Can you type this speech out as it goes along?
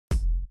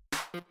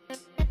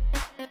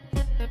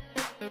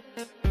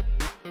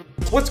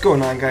What's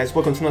going on, guys?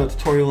 Welcome to another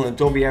tutorial in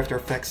Adobe After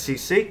Effects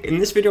CC. In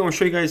this video, I'm going to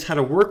show you guys how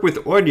to work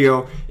with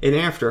audio in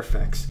After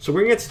Effects. So we're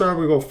going to get started.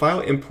 We go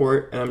File,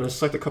 Import, and I'm going to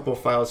select a couple of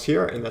files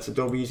here, and that's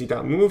Adobe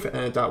Easy.move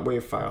and a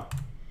 .wave file.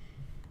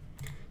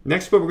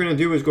 Next, what we're going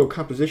to do is go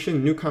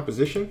Composition, New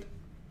Composition.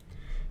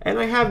 And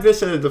I have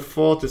this at a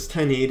default, it's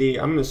 1080.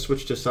 I'm going to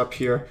switch this up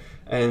here,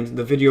 and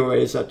the video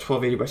is at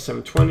 1280 by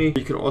 720.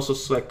 You can also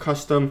select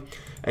Custom,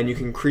 and you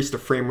can increase the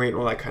frame rate and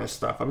all that kind of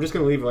stuff. I'm just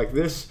going to leave it like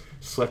this,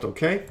 select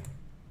OK.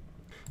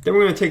 Then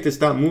we're going to take this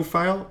 .move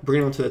file,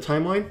 bring it onto the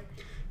timeline,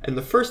 and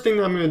the first thing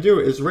that I'm going to do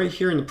is right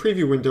here in the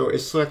preview window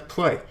is select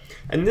play.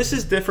 And this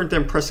is different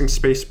than pressing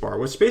spacebar.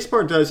 What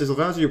spacebar does is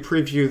allows you to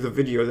preview the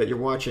video that you're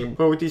watching,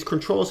 but what these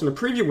controls in the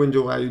preview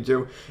window allow you to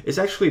do is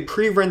actually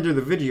pre-render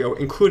the video,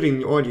 including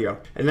the audio.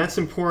 And that's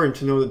important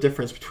to know the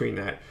difference between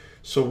that.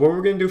 So what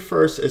we're going to do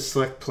first is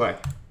select play.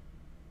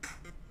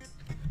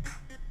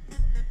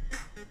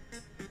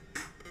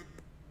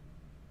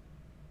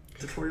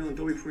 Tutorial in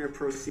Adobe Premiere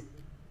Pro.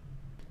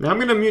 Now I'm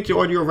going to mute the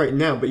audio right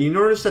now, but you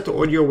notice that the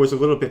audio was a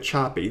little bit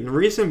choppy. And the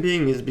reason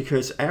being is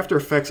because After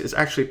Effects is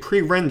actually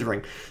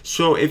pre-rendering.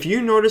 So if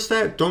you notice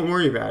that, don't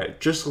worry about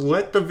it. Just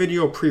let the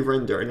video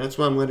pre-render, and that's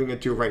what I'm letting it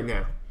do right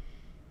now.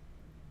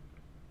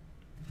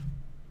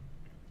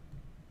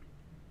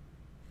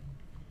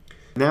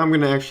 Now I'm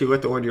going to actually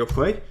let the audio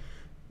play,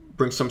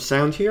 bring some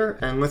sound here,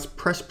 and let's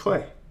press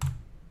play.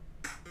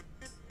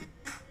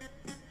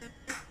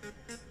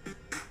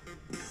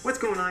 What's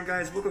going on,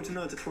 guys? Welcome to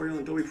another tutorial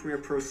in Adobe Premiere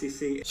Pro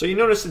CC. So you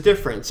notice the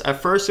difference. At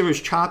first it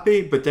was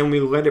choppy, but then we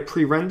let it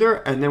pre-render,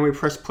 and then we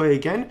press play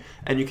again,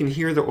 and you can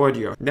hear the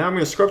audio. Now I'm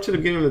going to scrub to the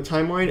beginning of the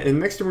timeline, and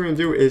the next thing we're going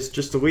to do is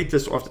just delete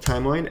this off the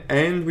timeline,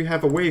 and we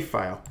have a wave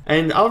file.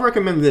 And I'll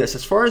recommend this.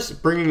 As far as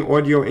bringing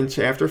audio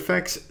into After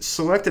Effects,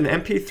 select an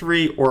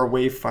MP3 or a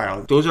wave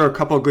file. Those are a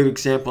couple of good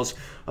examples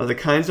of the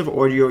kinds of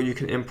audio you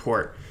can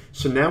import.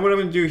 So now what I'm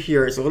going to do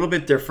here is a little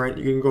bit different.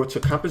 You can go to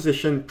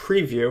Composition,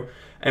 Preview,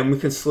 and we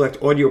can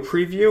select Audio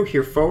Preview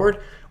here forward,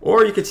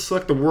 or you could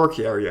select the work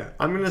area.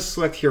 I'm going to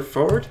select here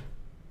forward.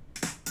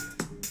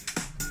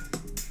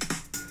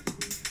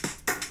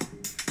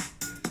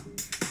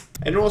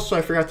 And also,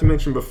 I forgot to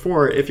mention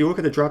before, if you look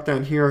at the drop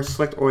down here,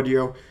 select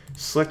Audio,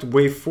 select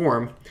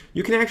Waveform,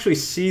 you can actually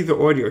see the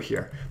audio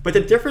here. But the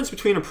difference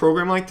between a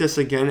program like this,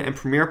 again, and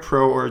Premiere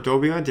Pro or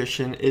Adobe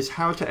Audition is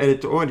how to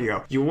edit the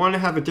audio. You want to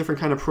have a different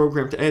kind of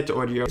program to edit the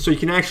audio so you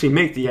can actually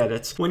make the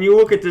edits. When you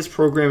look at this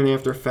program in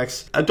After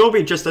Effects,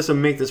 Adobe just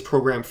doesn't make this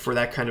program for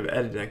that kind of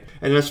editing.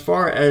 And as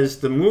far as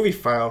the movie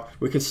file,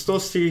 we can still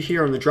see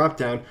here on the drop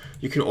down,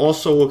 you can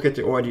also look at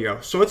the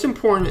audio. So what's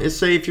important is,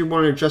 say if you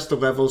want to adjust the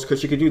levels,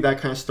 because you can do that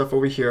kind of stuff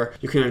over here.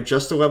 You can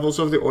adjust the levels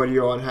of the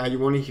audio on how you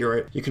want to hear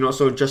it. You can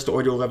also adjust the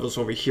audio levels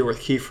over here with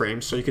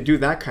keyframes, so you can do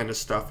that kind of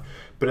stuff.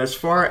 But as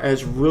far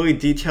as really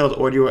detailed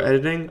audio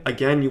editing,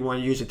 again, you want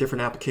to use a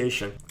different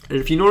application. And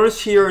if you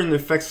notice here in the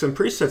Effects and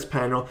Presets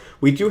panel,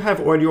 we do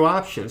have audio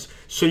options.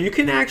 So you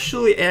can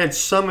actually add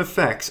some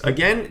effects.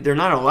 Again, they're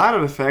not a lot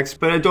of effects,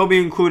 but Adobe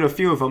include a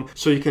few of them,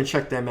 so you can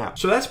check them out.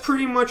 So that's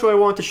pretty much what I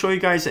want to show you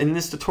guys in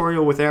this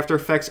tutorial with After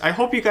Effects. I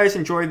hope you guys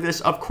enjoyed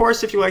this. Of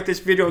course, if you like this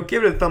video,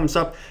 give it a thumbs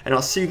up, and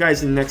I'll see you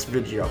guys in the next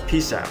video.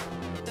 Peace out.